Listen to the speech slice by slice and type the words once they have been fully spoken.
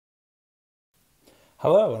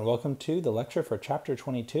Hello and welcome to the lecture for Chapter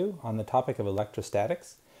 22 on the topic of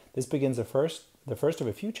electrostatics. This begins the first of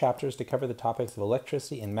a few chapters to cover the topics of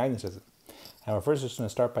electricity and magnetism. And we're first just going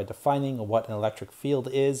to start by defining what an electric field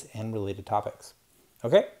is and related topics.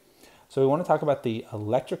 Okay, so we want to talk about the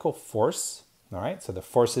electrical force. All right, so the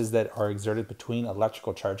forces that are exerted between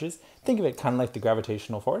electrical charges. Think of it kind of like the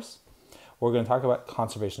gravitational force. We're going to talk about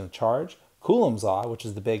conservation of charge, Coulomb's law, which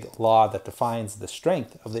is the big law that defines the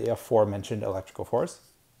strength of the aforementioned electrical force.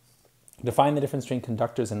 Define the difference between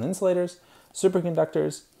conductors and insulators,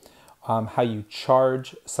 superconductors, how you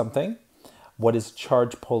charge something, what is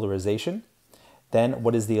charge polarization, then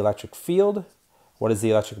what is the electric field, what is the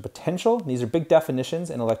electric potential. These are big definitions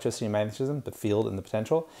in electricity and magnetism, the field and the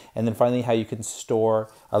potential, and then finally how you can store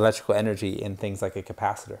electrical energy in things like a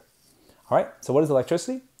capacitor. All right, so what is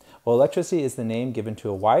electricity? Well, electricity is the name given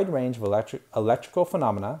to a wide range of electrical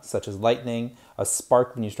phenomena, such as lightning, a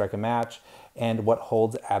spark when you strike a match, and what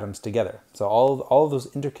holds atoms together. So all of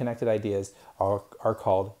those interconnected ideas are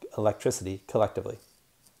called electricity collectively.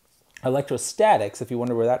 Electrostatics, if you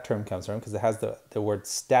wonder where that term comes from, because it has the word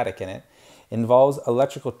static in it, involves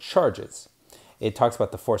electrical charges. It talks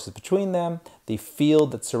about the forces between them, the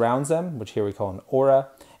field that surrounds them, which here we call an aura,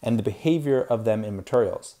 and the behavior of them in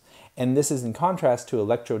materials. And this is in contrast to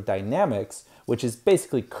electrodynamics, which is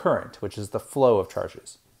basically current, which is the flow of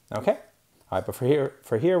charges. Okay? All right, but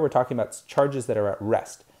for here, we're talking about charges that are at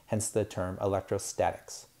rest, hence the term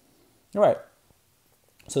electrostatics. All right,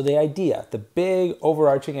 so the idea, the big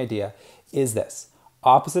overarching idea is this.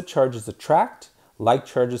 Opposite charges attract, like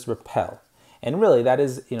charges repel. And really, that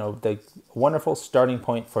is, the wonderful starting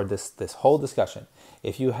point for this whole discussion.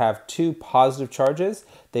 If you have two positive charges,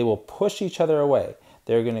 they will push each other away.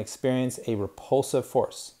 They're going to experience a repulsive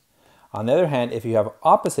force. On the other hand, if you have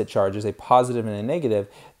opposite charges, a positive and a negative,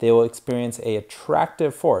 they will experience an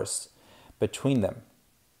attractive force between them.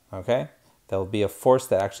 Okay? There will be a force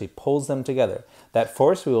that actually pulls them together. That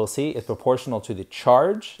force, we will see, is proportional to the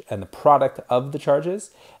charge and the product of the charges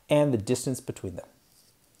and the distance between them.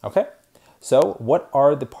 Okay? So what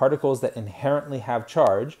are the particles that inherently have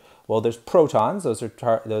charge? Well, there's protons. Those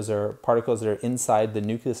are particles that are inside the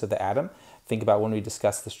nucleus of the atom. Think about when we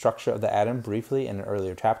discussed the structure of the atom briefly in an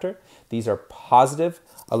earlier chapter. These are positive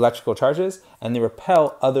electrical charges, and they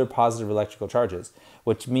repel other positive electrical charges,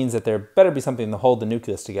 which means that there better be something to hold the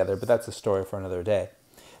nucleus together, but that's a story for another day.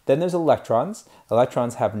 Then there's electrons.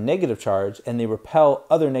 Electrons have negative charge, and they repel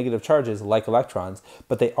other negative charges like electrons,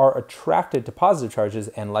 but they are attracted to positive charges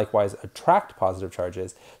and likewise attract positive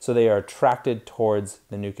charges, so they are attracted towards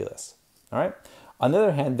the nucleus. All right? On the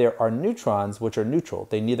other hand, there are neutrons, which are neutral.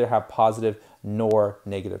 They neither have positive nor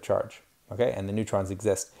negative charge. Okay? And the neutrons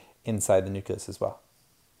exist inside the nucleus as well.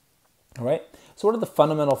 All right? So what are the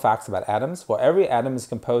fundamental facts about atoms? Well, every atom is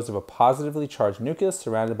composed of a positively charged nucleus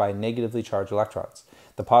surrounded by negatively charged electrons.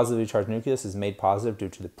 The positively charged nucleus is made positive due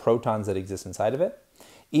to the protons that exist inside of it.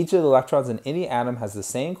 Each of the electrons in any atom has the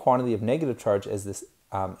same quantity of negative charge as this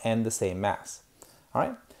and the same mass. All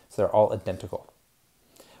right? So they're all identical.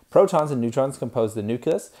 Protons and neutrons compose the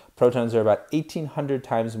nucleus. Protons are about 1,800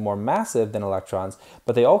 times more massive than electrons,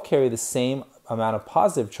 but they all carry the same amount of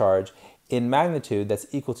positive charge in magnitude that's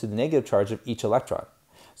equal to the negative charge of each electron.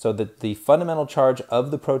 So the fundamental charge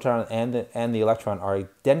of the proton and the electron are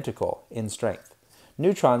identical in strength.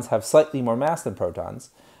 Neutrons have slightly more mass than protons,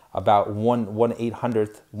 about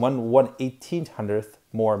 1/1800th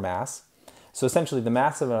more mass. So essentially, the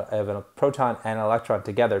mass of a proton and an electron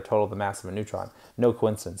together total the mass of a neutron. No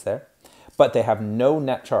coincidence there. But they have no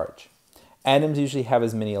net charge. Atoms usually have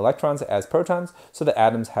as many electrons as protons, so the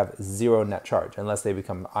atoms have zero net charge, unless they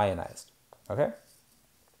become ionized. Okay?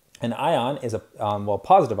 An ion is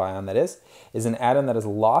positive ion, that is an atom that has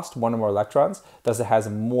lost one or more electrons. Thus, it has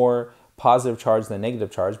more positive charge than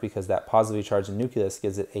negative charge, because that positively charged nucleus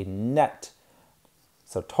gives it a net,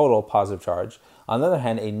 so total positive charge. On the other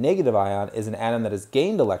hand, a negative ion is an atom that has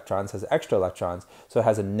gained electrons, has extra electrons, so it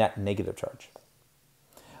has a net negative charge.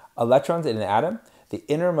 Electrons in an atom, the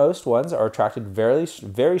innermost ones are attracted very,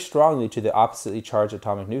 very strongly to the oppositely charged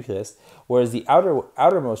atomic nucleus, whereas the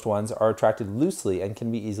outermost ones are attracted loosely and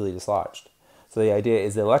can be easily dislodged. So the idea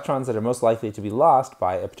is the electrons that are most likely to be lost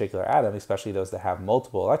by a particular atom, especially those that have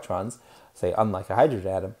multiple electrons, say unlike a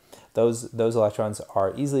hydrogen atom, those electrons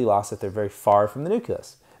are easily lost if they're very far from the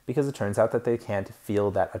nucleus, because it turns out that they can't feel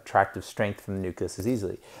that attractive strength from the nucleus as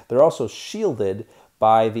easily. They're also shielded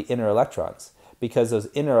by the inner electrons, because those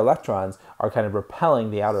inner electrons are kind of repelling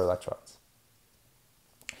the outer electrons.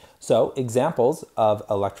 So examples of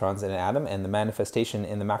electrons in an atom and the manifestation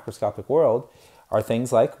in the macroscopic world are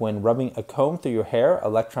things like when rubbing a comb through your hair,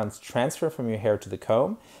 electrons transfer from your hair to the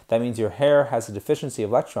comb. That means your hair has a deficiency of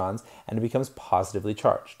electrons and it becomes positively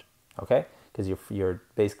charged, okay? Because you're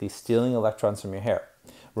basically stealing electrons from your hair.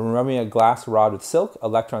 When rubbing a glass rod with silk,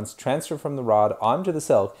 electrons transfer from the rod onto the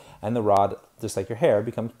silk and the rod, just like your hair,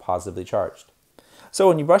 becomes positively charged. So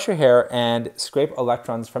when you brush your hair and scrape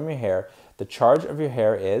electrons from your hair, the charge of your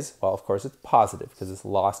hair is, well, of course, it's positive because it's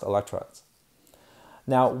lost electrons.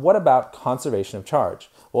 Now, what about conservation of charge?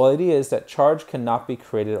 Well, the idea is that charge cannot be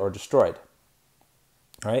created or destroyed,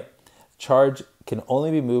 right? Charge can only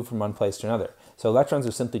be moved from one place to another. So electrons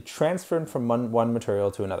are simply transferred from one material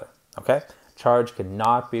to another, okay? Charge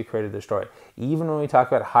cannot be created or destroyed. Even when we talk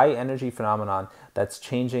about high energy phenomenon that's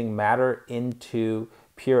changing matter into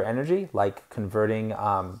pure energy, like converting,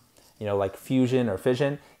 like fusion or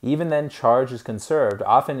fission, even then charge is conserved,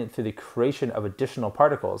 often through the creation of additional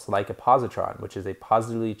particles, like a positron, which is a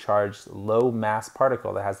positively charged low mass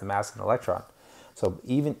particle that has the mass of an electron. So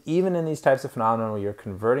even in these types of phenomena where you're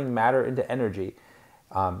converting matter into energy,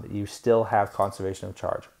 you still have conservation of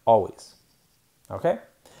charge, always. Okay?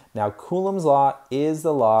 Now, Coulomb's law is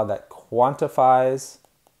the law that quantifies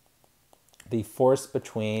the force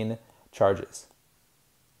between charges.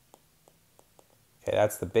 Okay,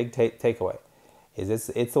 that's the big takeaway.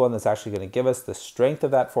 It's the one that's actually going to give us the strength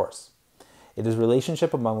of that force. It is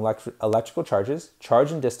relationship among electrical charges,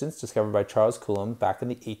 charge and distance, discovered by Charles Coulomb back in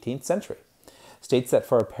the 18th century. States that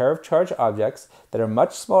for a pair of charged objects that are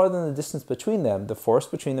much smaller than the distance between them, the force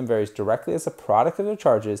between them varies directly as the product of their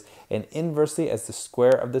charges and inversely as the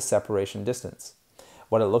square of the separation distance.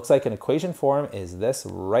 What it looks like in equation form is this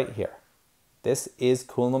right here. This is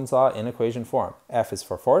Coulomb's law in equation form. F is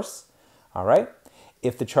for force, all right?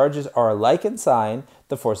 If the charges are alike in sign,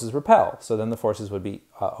 the forces repel. So then the forces would be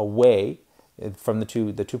away from the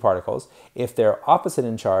two particles. If they're opposite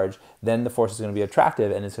in charge, then the force is going to be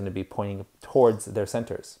attractive and it's going to be pointing towards their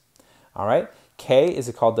centers. All right. K is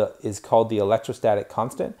called the electrostatic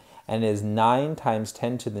constant, and it is 9 times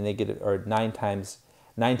 10 to the negative, or 9 times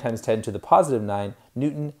 10 to the positive 9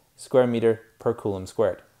 Newton square meter per Coulomb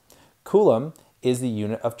squared. Coulomb is the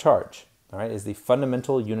unit of charge. All right, is the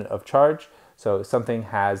fundamental unit of charge. So something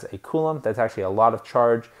has a coulomb, that's actually a lot of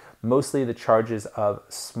charge. Mostly the charges of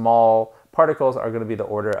small particles are going to be the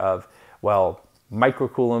order of, well,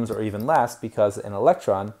 microcoulombs or even less, because an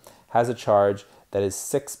electron has a charge that is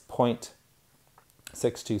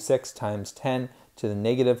 6.626 times 10 to the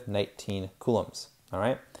negative 19 coulombs. All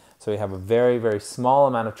right, so we have a very, very small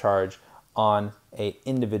amount of charge on an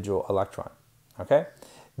individual electron. Okay,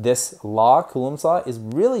 this law, Coulomb's law, is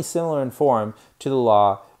really similar in form to the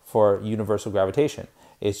law for universal gravitation.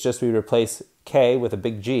 It's just we replace K with a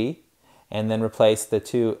big G, and then replace the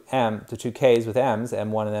two K's with M's,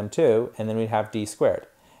 M1 and M2, and then we'd have D squared.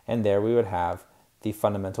 And there we would have the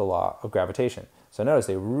fundamental law of gravitation. So notice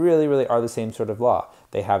they really, really are the same sort of law.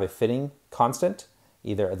 They have a fitting constant,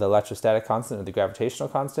 either the electrostatic constant or the gravitational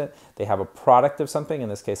constant. They have a product of something, in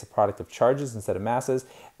this case a product of charges instead of masses,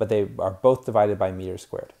 but they are both divided by meters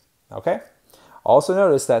squared. Okay? Also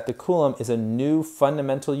notice that the Coulomb is a new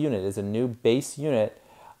fundamental unit, is a new base unit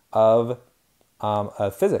of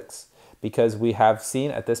physics, because we have seen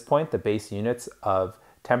at this point the base units of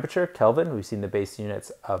temperature, Kelvin, we've seen the base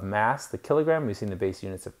units of mass, the kilogram, we've seen the base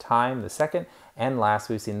units of time, the second, and last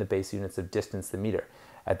we've seen the base units of distance, the meter.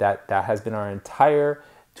 That has been our entire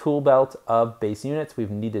tool belt of base units. We've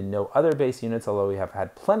needed no other base units, although we have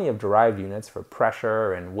had plenty of derived units for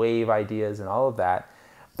pressure and wave ideas and all of that.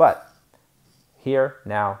 But here,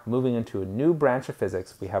 now, moving into a new branch of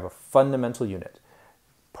physics, we have a fundamental unit.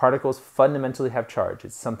 Particles fundamentally have charge.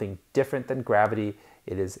 It's something different than gravity.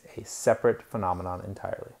 It is a separate phenomenon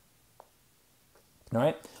entirely. All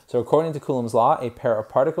right, so according to Coulomb's law, a pair of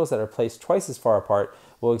particles that are placed twice as far apart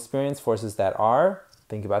will experience forces that are,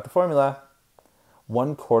 think about the formula,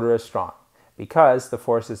 1/4 as strong, because the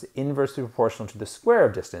force is inversely proportional to the square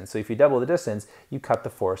of distance. So if you double the distance, you cut the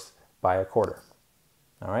force by 1/4.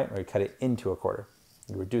 All right, or you cut it into 1/4.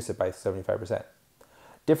 You reduce it by 75%.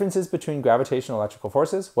 Differences between gravitational and electrical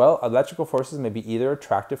forces. Well, electrical forces may be either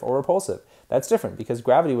attractive or repulsive. That's different because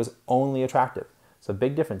gravity was only attractive. So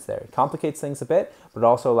big difference there. It complicates things a bit, but it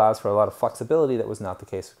also allows for a lot of flexibility that was not the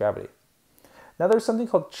case with gravity. Now there's something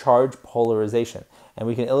called charge polarization, and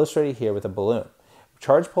we can illustrate it here with a balloon.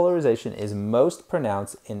 Charge polarization is most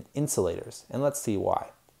pronounced in insulators, and let's see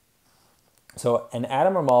why. So an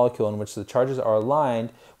atom or molecule in which the charges are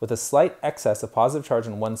aligned with a slight excess of positive charge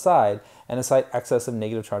on one side and a slight excess of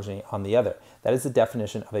negative charge on the other. That is the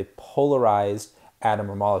definition of a polarized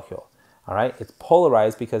atom or molecule. All right, it's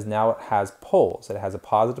polarized because now it has poles. It has a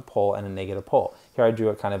positive pole and a negative pole. Here I drew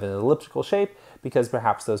it kind of in an elliptical shape because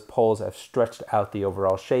perhaps those poles have stretched out the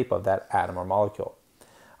overall shape of that atom or molecule.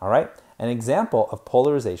 All right, an example of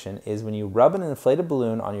polarization is when you rub an inflated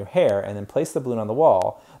balloon on your hair and then place the balloon on the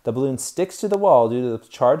wall. The balloon sticks to the wall due to the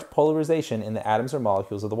charge polarization in the atoms or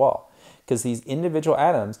molecules of the wall, because these individual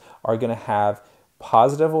atoms are going to have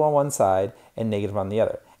positive on one side and negative on the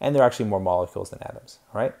other. And they're actually more molecules than atoms,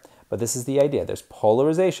 all right? But this is the idea. There's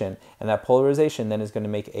polarization, and that polarization then is going to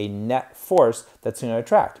make a net force that's going to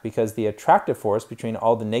attract, because the attractive force between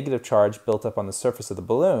all the negative charge built up on the surface of the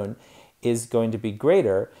balloon is going to be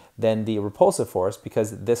greater than the repulsive force,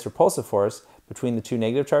 because this repulsive force between the two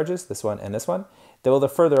negative charges, this one and this one, they're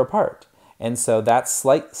further apart. And so that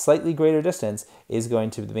slightly greater distance is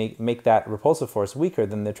going to make that repulsive force weaker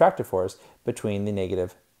than the attractive force between the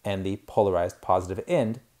negative and the polarized positive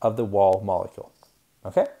end of the wall molecule.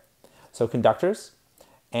 Okay? So conductors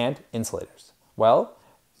and insulators. Well,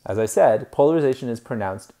 as I said, polarization is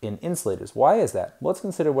pronounced in insulators. Why is that? Well, let's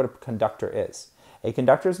consider what a conductor is. A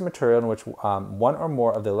conductor is a material in which one or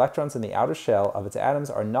more of the electrons in the outer shell of its atoms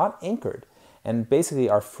are not anchored and basically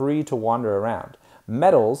are free to wander around.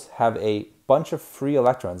 Metals have a bunch of free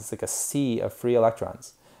electrons. It's like a sea of free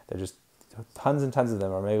electrons. They're just tons and tons of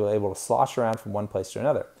them are maybe able to slosh around from one place to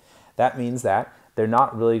another. That means that they're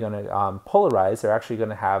not really going to polarize. They're actually going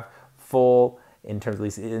to have full, in terms of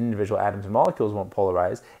these individual atoms and molecules, won't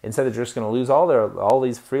polarize. Instead, they're just going to lose all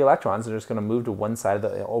these free electrons and they're just going to move to one side of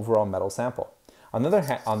the overall metal sample. On the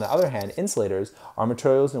other hand, insulators are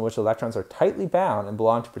materials in which electrons are tightly bound and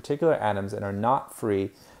belong to particular atoms and are not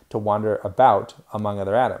free to wander about among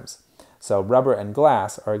other atoms. So rubber and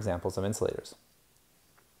glass are examples of insulators.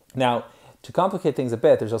 Now, to complicate things a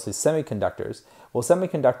bit, there's also semiconductors. Well,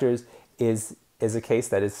 semiconductors is a case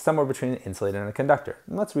that is somewhere between an insulator and a conductor.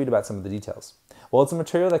 And let's read about some of the details. Well, it's a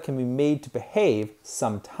material that can be made to behave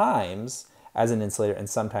sometimes as an insulator and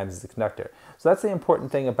sometimes as a conductor. So that's the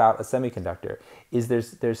important thing about a semiconductor, is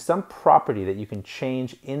there's some property that you can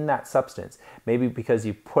change in that substance, maybe because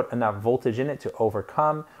you put enough voltage in it to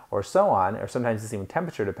overcome or so on, or sometimes it's even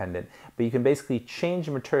temperature dependent, but you can basically change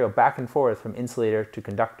the material back and forth from insulator to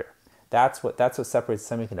conductor. That's what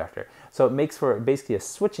separates a semiconductor. So it makes for basically a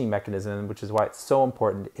switching mechanism, which is why it's so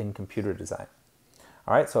important in computer design.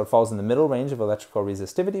 All right, so it falls in the middle range of electrical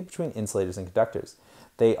resistivity between insulators and conductors.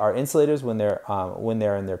 They are insulators when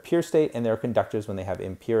they're in their pure state, and they're conductors when they have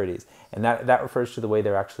impurities. And that refers to the way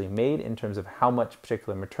they're actually made in terms of how much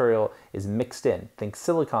particular material is mixed in. Think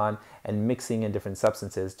silicon and mixing in different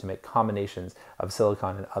substances to make combinations of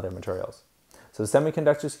silicon and other materials. So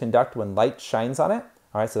semiconductors conduct when light shines on it.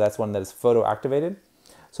 All right, so that's one that is photoactivated.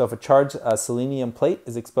 So if a charged selenium plate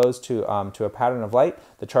is exposed to a pattern of light,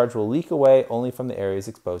 the charge will leak away only from the areas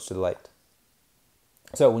exposed to the light.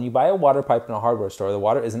 So when you buy a water pipe in a hardware store, the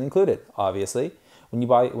water isn't included, obviously. When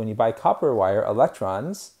you buy copper wire,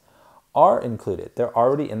 electrons are included. They're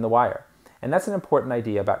already in the wire. And that's an important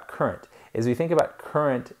idea about current, is we think about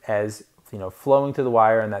current as flowing through the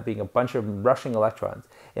wire and that being a bunch of rushing electrons.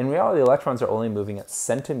 In reality, electrons are only moving at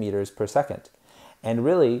centimeters per second. And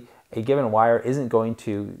really, a given wire isn't going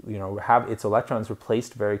to have its electrons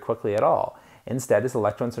replaced very quickly at all. Instead, its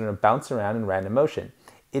electrons are going to bounce around in random motion.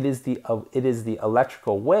 It is the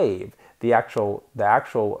electrical wave, the actual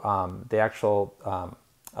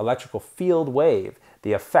electrical field wave,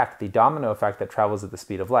 the effect, the domino effect that travels at the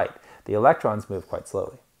speed of light. The electrons move quite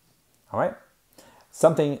slowly. All right.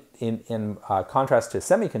 Something in contrast to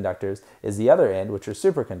semiconductors is the other end, which are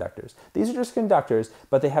superconductors. These are just conductors,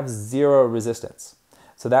 but they have zero resistance.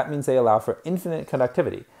 So that means they allow for infinite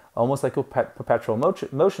conductivity, almost like a perpetual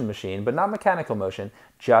motion machine, but not mechanical motion,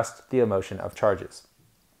 just the motion of charges.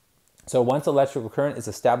 So once electrical current is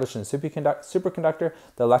established in a superconductor,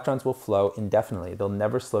 the electrons will flow indefinitely. They'll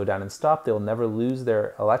never slow down and stop. They'll never lose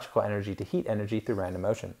their electrical energy to heat energy through random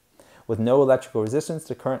motion. With no electrical resistance,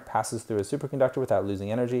 the current passes through a superconductor without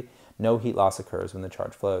losing energy. No heat loss occurs when the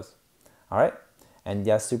charge flows. All right? And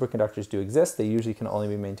yes, superconductors do exist. They usually can only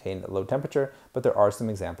be maintained at low temperature, but there are some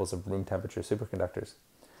examples of room temperature superconductors.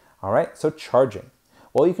 All right, so charging.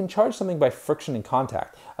 Well, you can charge something by friction and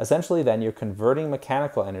contact. Essentially, then, you're converting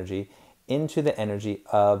mechanical energy into the energy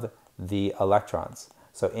of the electrons,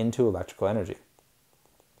 so into electrical energy.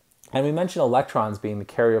 And we mentioned electrons being the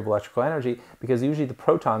carrier of electrical energy because usually the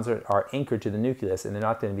protons are anchored to the nucleus and they're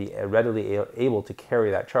not going to be readily able to carry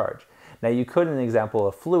that charge. Now, you could, in an example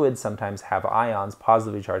of fluids, sometimes have ions,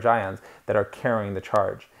 positively charged ions, that are carrying the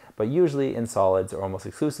charge. But usually in solids, or almost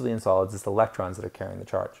exclusively in solids, it's the electrons that are carrying the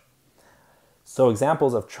charge. So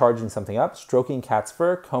examples of charging something up: stroking cat's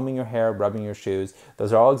fur, combing your hair, rubbing your shoes.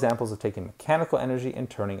 Those are all examples of taking mechanical energy and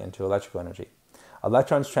turning into electrical energy.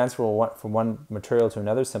 Electrons transfer from one material to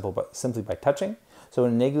another simply by touching. So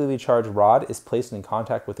when a negatively charged rod is placed in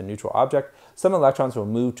contact with a neutral object, some electrons will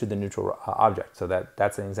move to the neutral object. So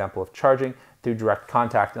that's an example of charging through direct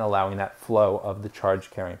contact and allowing that flow of the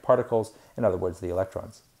charge-carrying particles, in other words, the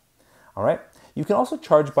electrons. All right. You can also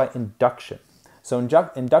charge by induction. So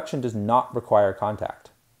induction does not require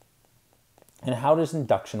contact. And how does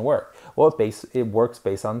induction work? Well, it works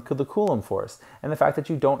based on the Coulomb force and the fact that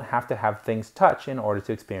you don't have to have things touch in order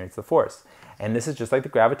to experience the force. And this is just like the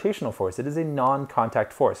gravitational force. It is a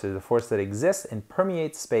non-contact force. It is a force that exists and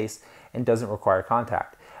permeates space and doesn't require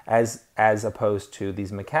contact, as opposed to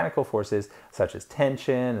these mechanical forces such as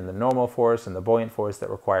tension and the normal force and the buoyant force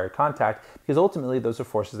that require contact, because ultimately those are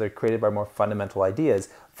forces that are created by more fundamental ideas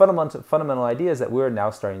that we're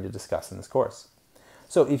now starting to discuss in this course.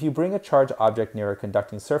 So if you bring a charged object near a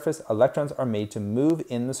conducting surface, electrons are made to move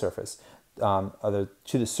in the surface, to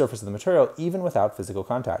the surface of the material, even without physical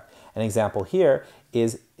contact. An example here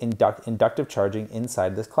is inductive charging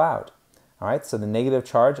inside this cloud. All right, so the negative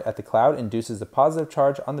charge at the cloud induces the positive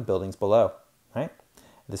charge on the buildings below. Right?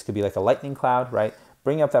 This could be like a lightning cloud, right?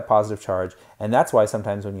 Bring up that positive charge, and that's why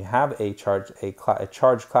sometimes when you have a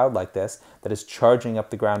charged cloud like this that is charging up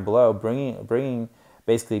the ground below,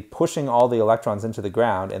 basically pushing all the electrons into the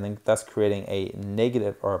ground and then thus creating a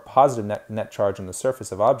negative or a positive net charge on the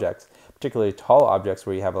surface of objects, particularly tall objects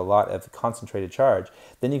where you have a lot of concentrated charge,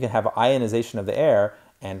 then you can have ionization of the air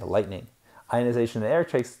and lightning. Ionization of the air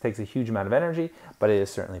takes a huge amount of energy, but it is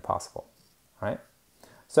certainly possible. All right?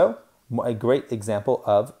 So a great example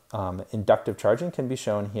of inductive charging can be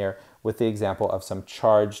shown here with the example of some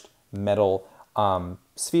charged metal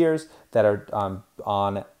spheres that are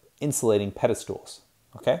on insulating pedestals.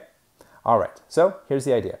 Okay? All right, so here's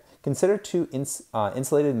the idea. Consider two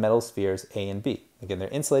insulated metal spheres A and B. Again, they're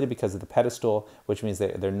insulated because of the pedestal, which means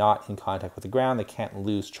they're not in contact with the ground. They can't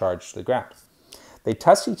lose charge to the ground. They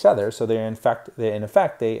touch each other, so in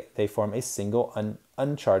effect they form a single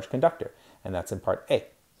uncharged conductor, and that's in part A.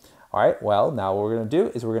 All right, well, now what we're going to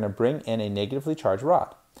do is we're going to bring in a negatively charged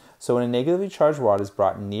rod. So when a negatively charged rod is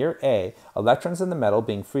brought near A, electrons in the metal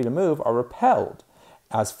being free to move are repelled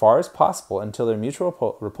as far as possible until their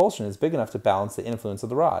mutual repulsion is big enough to balance the influence of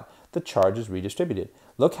the rod. The charge is redistributed.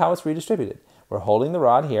 Look how it's redistributed. We're holding the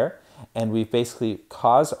rod here, and we've basically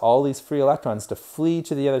caused all these free electrons to flee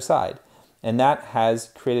to the other side. And that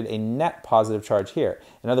has created a net positive charge here.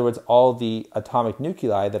 In other words, all the atomic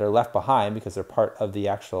nuclei that are left behind, because they're part of the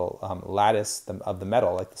actual lattice of the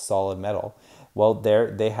metal, like the solid metal, well,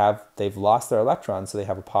 they've lost their electrons, so they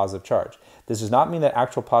have a positive charge. This does not mean that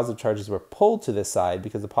actual positive charges were pulled to this side,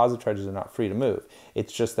 because the positive charges are not free to move.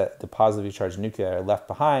 It's just that the positively charged nuclei are left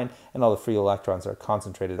behind, and all the free electrons are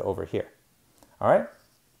concentrated over here. All right?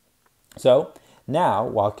 So now,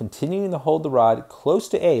 while continuing to hold the rod close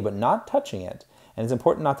to A, but not touching it, and it's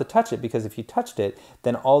important not to touch it, because if you touched it,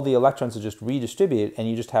 then all the electrons are just redistributed, and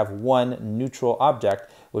you just have one neutral object,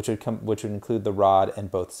 which would include the rod and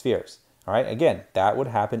both spheres. All right, again, that would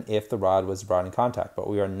happen if the rod was brought in contact, but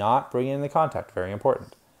we are not bringing in the contact, very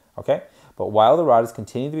important, okay? But while the rod is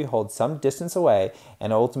continuing to be held some distance away,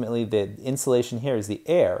 and ultimately the insulation here is the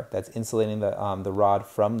air that's insulating the rod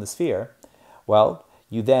from the sphere, well,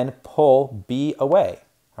 you then pull B away,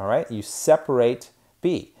 all right? You separate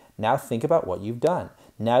B. Now think about what you've done.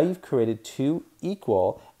 Now you've created two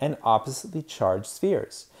equal and oppositely charged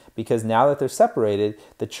spheres. Because now that they're separated,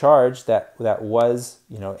 the charge that was,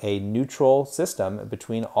 a neutral system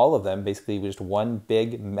between all of them, basically just one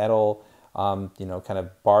big metal, kind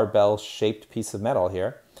of barbell-shaped piece of metal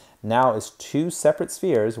here, now is two separate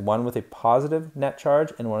spheres, one with a positive net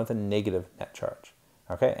charge and one with a negative net charge.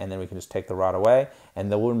 Okay, and then we can just take the rod away,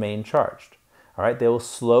 and they will remain charged. All right, they will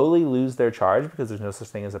slowly lose their charge because there's no such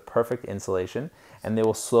thing as a perfect insulation, and they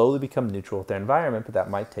will slowly become neutral with their environment, but that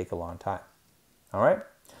might take a long time. All right.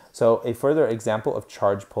 So a further example of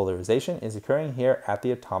charge polarization is occurring here at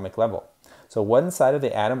the atomic level. So one side of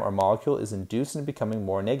the atom or molecule is induced in becoming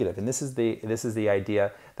more negative, and this is the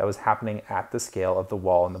idea that was happening at the scale of the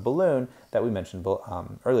wall in the balloon that we mentioned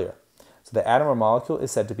earlier. So the atom or molecule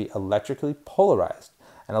is said to be electrically polarized.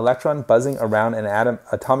 An electron buzzing around an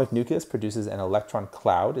atomic nucleus produces an electron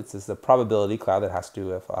cloud. It's a probability cloud that has to do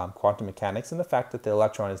with quantum mechanics and the fact that the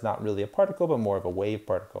electron is not really a particle but more of a wave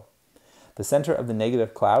particle. The center of the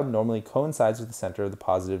negative cloud normally coincides with the center of the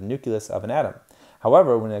positive nucleus of an atom.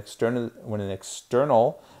 However, when an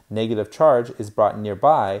external negative charge is brought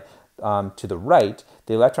nearby to the right,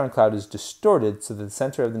 the electron cloud is distorted so that the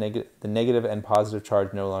center of the negative and positive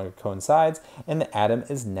charge no longer coincides, and the atom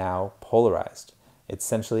is now polarized. It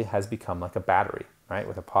essentially has become like a battery, right,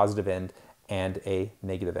 with a positive end and a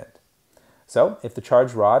negative end. So if the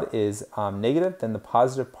charged rod is negative, then the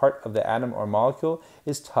positive part of the atom or molecule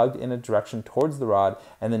is tugged in a direction towards the rod,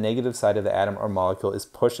 and the negative side of the atom or molecule is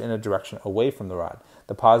pushed in a direction away from the rod.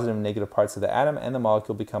 The positive and negative parts of the atom and the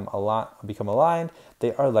molecule become aligned.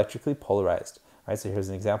 They are electrically polarized. Right, so here's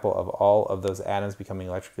an example of all of those atoms becoming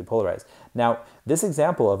electrically polarized. Now, this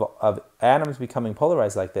example of atoms becoming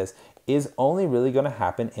polarized like this is only really going to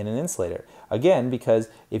happen in an insulator. Again, because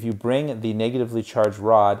if you bring the negatively charged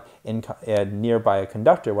rod in nearby a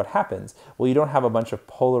conductor, what happens? Well, you don't have a bunch of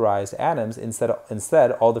polarized atoms.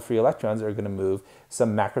 Instead, all the free electrons are going to move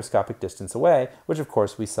some macroscopic distance away, which of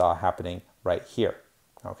course we saw happening right here.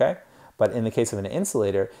 Okay? But in the case of an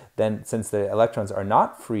insulator, then since the electrons are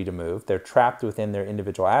not free to move, they're trapped within their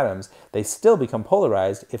individual atoms, they still become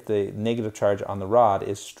polarized if the negative charge on the rod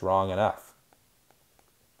is strong enough.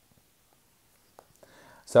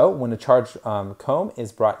 So when a charged comb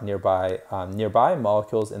is brought nearby,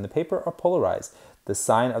 molecules in the paper are polarized. The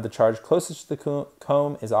sign of the charge closest to the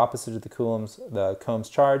comb is opposite to the comb's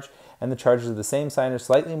charge, and the charges of the same sign are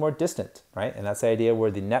slightly more distant, right? And that's the idea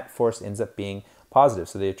where the net force ends up being positive.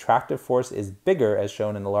 So the attractive force is bigger, as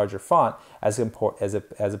shown in the larger font, as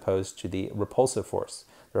opposed to the repulsive force.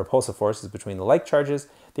 The repulsive force is between the like charges.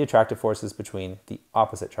 The attractive force is between the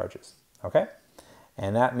opposite charges. Okay?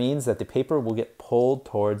 And that means that the paper will get pulled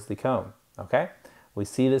towards the comb. Okay? We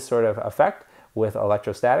see this sort of effect with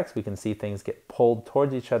electrostatics. We can see things get pulled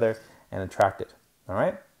towards each other and attracted. All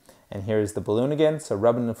right? And here's the balloon again. So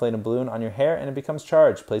rub an inflated balloon on your hair and it becomes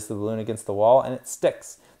charged. Place the balloon against the wall and it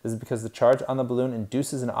sticks. This is because the charge on the balloon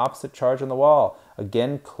induces an opposite charge on the wall.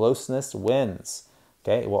 Again, closeness wins.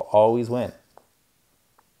 Okay, it will always win.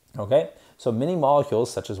 Okay, so many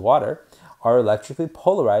molecules, such as water, are electrically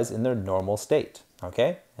polarized in their normal state.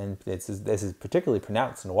 Okay, and this is particularly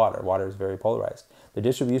pronounced in water. Water is very polarized. The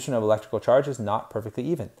distribution of electrical charge is not perfectly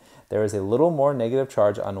even. There is a little more negative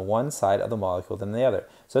charge on one side of the molecule than the other.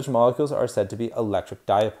 Such molecules are said to be electric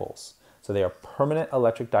dipoles. So they are permanent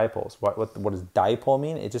electric dipoles. What does dipole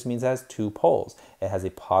mean? It just means it has two poles. It has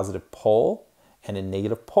a positive pole and a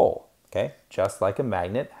negative pole. Okay, just like a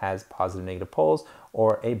magnet has positive and negative poles,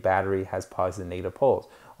 or a battery has positive and negative poles,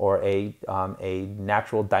 or a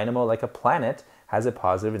natural dynamo like a planet has a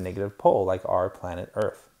positive and negative pole like our planet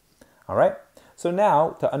Earth. All right. So now,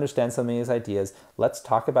 to understand some of these ideas, let's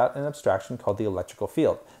talk about an abstraction called the electrical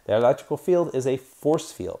field. The electrical field is a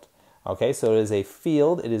force field. Okay, so it is a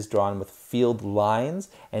field. It is drawn with field lines,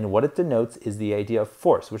 and what it denotes is the idea of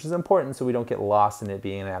force, which is important so we don't get lost in it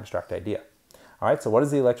being an abstract idea. All right, so what is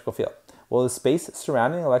the electrical field? Well, the space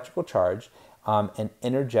surrounding electrical charge, an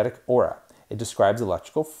energetic aura. It describes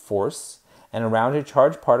electrical force, and around a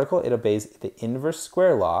charged particle, it obeys the inverse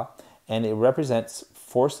square law, and it represents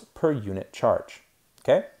force per unit charge.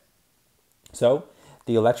 Okay, so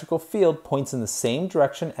the electrical field points in the same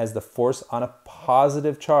direction as the force on a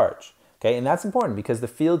positive charge. Okay, and that's important because the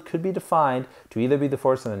field could be defined to either be the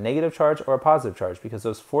force on a negative charge or a positive charge because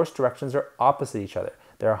those force directions are opposite each other.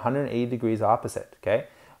 They're 180 degrees opposite. Okay,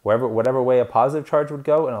 whatever way a positive charge would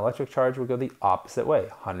go, an electric charge would go the opposite way,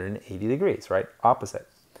 180 degrees, right? Opposite.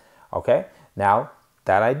 Okay, now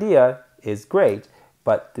that idea is great,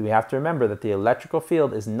 but we have to remember that the electrical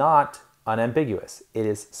field is not unambiguous. It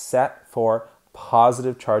is set for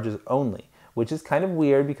positive charges only, which is kind of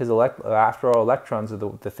weird because after all, electrons are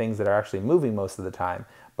the things that are actually moving most of the time.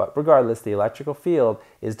 But regardless, the electrical field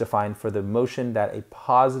is defined for the motion that a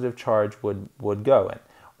positive charge would go in,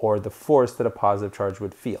 or the force that a positive charge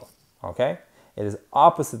would feel. Okay? It is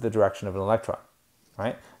opposite the direction of an electron.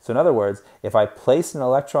 Right? So in other words, if I place an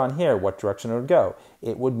electron here, what direction it would go?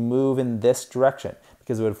 It would move in this direction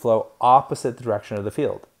because it would flow opposite the direction of the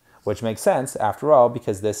field. Which makes sense, after all,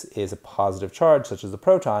 because this is a positive charge, such as the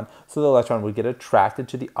proton, so the electron would get attracted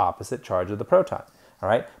to the opposite charge of the proton. All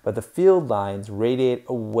right? But the field lines radiate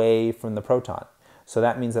away from the proton. So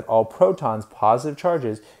that means that all protons, positive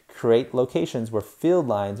charges, create locations where field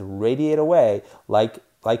lines radiate away like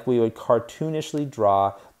we would cartoonishly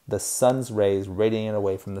draw the sun's rays radiating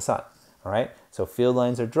away from the sun. All right? So field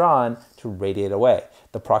lines are drawn to radiate away.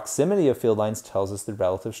 The proximity of field lines tells us the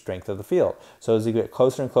relative strength of the field. So as you get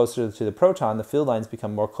closer and closer to the proton, the field lines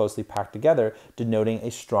become more closely packed together, denoting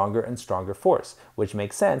a stronger and stronger force, which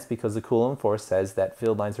makes sense because the Coulomb force says that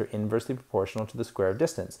field lines are inversely proportional to the square of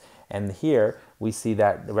distance. And here we see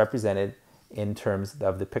that represented in terms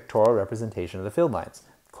of the pictorial representation of the field lines.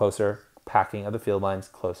 Closer packing of the field lines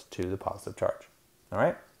close to the positive charge. All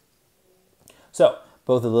right? So,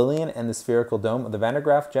 both the Lillian and the spherical dome of the Van de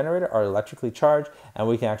Graaff generator are electrically charged, and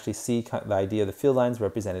we can actually see the idea of the field lines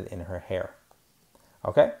represented in her hair.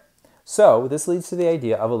 Okay? So, this leads to the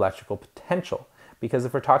idea of electrical potential. Because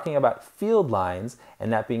if we're talking about field lines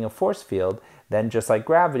and that being a force field, then just like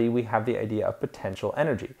gravity, we have the idea of potential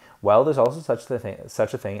energy. Well, there's also such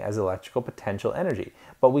a thing as electrical potential energy,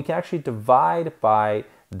 but we can actually divide by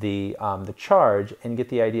the charge and get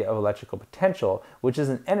the idea of electrical potential, which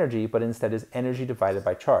isn't energy, but instead is energy divided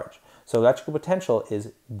by charge. So electrical potential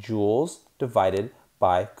is joules divided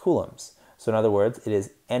by coulombs. So in other words, it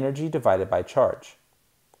is energy divided by charge.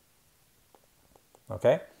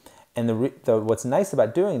 Okay? And what's nice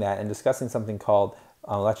about doing that and discussing something called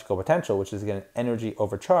electrical potential, which is again energy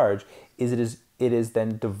over charge, is it is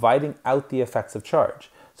then dividing out the effects of charge.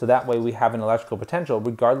 So that way we have an electrical potential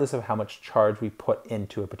regardless of how much charge we put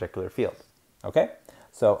into a particular field. Okay?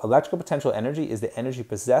 So electrical potential energy is the energy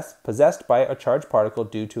possessed by a charged particle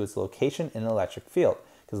due to its location in an electric field,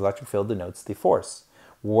 because electric field denotes the force.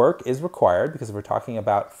 Work is required, because if we're talking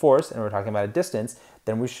about force and we're talking about a distance,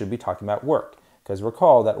 then we should be talking about work, because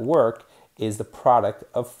recall that work is the product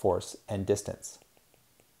of force and distance.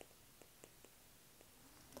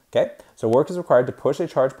 Okay, so work is required to push a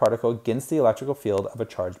charged particle against the electrical field of a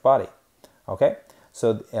charged body. Okay,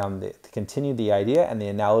 so to continue the idea and the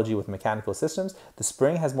analogy with mechanical systems, the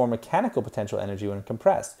spring has more mechanical potential energy when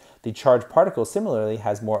compressed. The charged particle similarly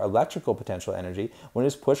has more electrical potential energy when it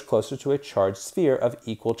is pushed closer to a charged sphere of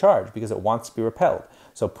equal charge because it wants to be repelled.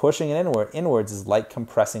 So pushing it inwards is like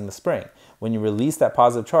compressing the spring. When you release that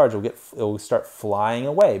positive charge, it will start flying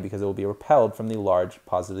away because it will be repelled from the large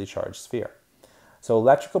positively charged sphere. So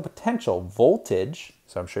electrical potential, voltage,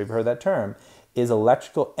 so I'm sure you've heard that term, is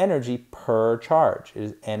electrical energy per charge. It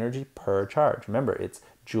is energy per charge. Remember, it's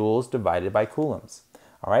joules divided by coulombs.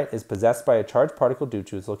 All right, is possessed by a charged particle due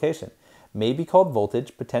to its location. May be called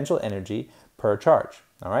voltage, potential energy per charge.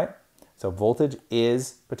 All right, so voltage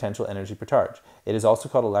is potential energy per charge. It is also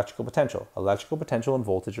called electrical potential. Electrical potential and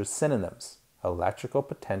voltage are synonyms. Electrical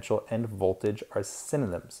potential and voltage are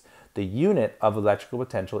synonyms. The unit of electrical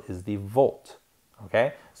potential is the volt.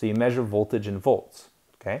 Okay, so you measure voltage in volts.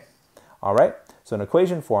 Okay, all right, so in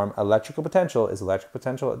equation form, electrical potential is electrical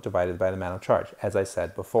potential divided by the amount of charge, as I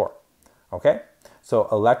said before. Okay, so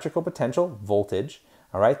electrical potential, voltage,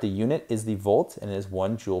 all right, the unit is the volt and it is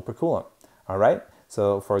 1 joule per coulomb. All right,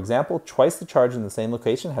 so for example, twice the charge in the same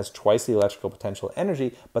location has twice the electrical potential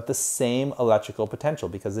energy, but the same electrical potential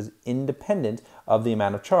because it's independent of the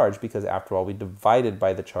amount of charge, because after all, we divided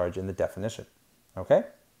by the charge in the definition. Okay?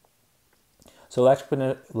 So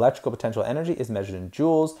electrical potential energy is measured in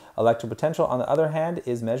joules. Electrical potential, on the other hand,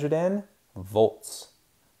 is measured in volts.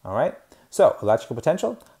 All right? So electrical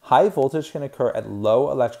potential, high voltage can occur at low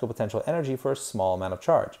electrical potential energy for a small amount of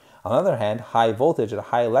charge. On the other hand, high voltage at a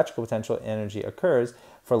high electrical potential energy occurs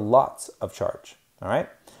for lots of charge. All right?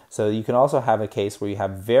 So you can also have a case where you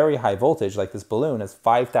have very high voltage, like this balloon has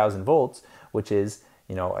 5,000 volts, which is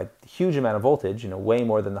a huge amount of voltage, way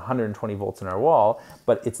more than the 120 volts in our wall,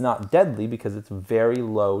 but it's not deadly because it's very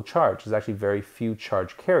low charge. There's actually very few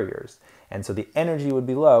charge carriers. And so the energy would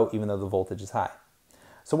be low even though the voltage is high.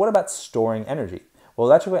 So what about storing energy? Well,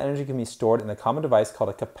 electrical energy can be stored in a common device called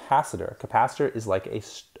a capacitor. A capacitor is like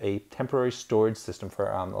a temporary storage system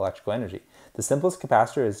for electrical energy. The simplest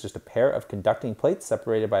capacitor is just a pair of conducting plates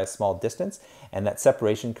separated by a small distance, and that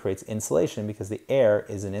separation creates insulation because the air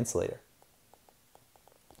is an insulator.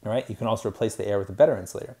 All right, you can also replace the air with a better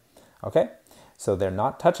insulator. Okay, so they're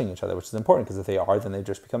not touching each other, which is important because if they are, then they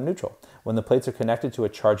just become neutral. When the plates are connected to a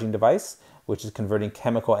charging device, which is converting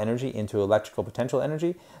chemical energy into electrical potential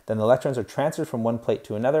energy, then the electrons are transferred from one plate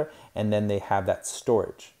to another, and then they have that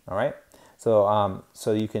storage. All right, so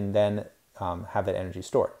you can then have that energy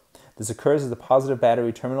stored. This occurs as the positive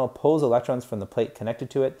battery terminal pulls electrons from the plate connected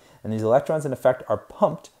to it, and these electrons in effect are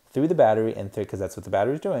pumped through the battery, and because that's what the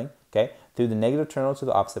battery is doing, okay, through the negative terminal to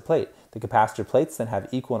the opposite plate. The capacitor plates then have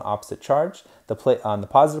equal and opposite charge. The plate on the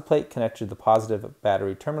positive plate connected to the positive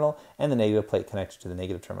battery terminal, and the negative plate connected to the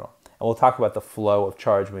negative terminal. And we'll talk about the flow of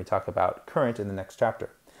charge when we talk about current in the next chapter.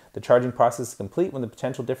 The charging process is complete when the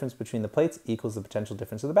potential difference between the plates equals the potential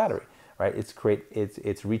difference of the battery, right?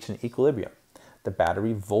 It's reached an equilibrium. The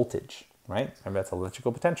battery voltage, right? Remember, that's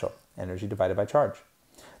electrical potential, energy divided by charge.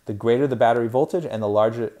 The greater the battery voltage and the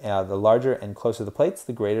larger and closer the plates,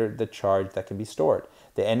 the greater the charge that can be stored.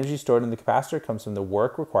 The energy stored in the capacitor comes from the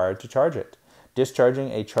work required to charge it.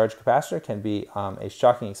 Discharging a charged capacitor can be a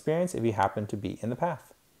shocking experience if you happen to be in the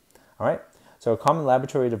path. All right. So a common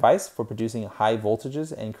laboratory device for producing high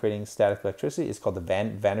voltages and creating static electricity is called the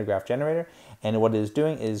Van der Graaf generator. And what it is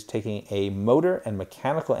doing is taking a motor and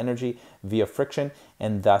mechanical energy via friction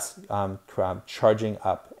and thus charging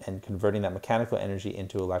up and converting that mechanical energy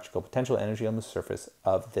into electrical potential energy on the surface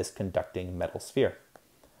of this conducting metal sphere.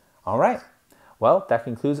 All right. Well, that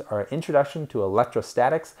concludes our introduction to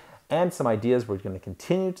electrostatics and some ideas we're going to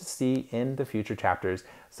continue to see in the future chapters,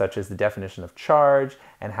 such as the definition of charge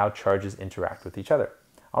and how charges interact with each other.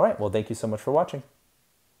 All right, well, thank you so much for watching.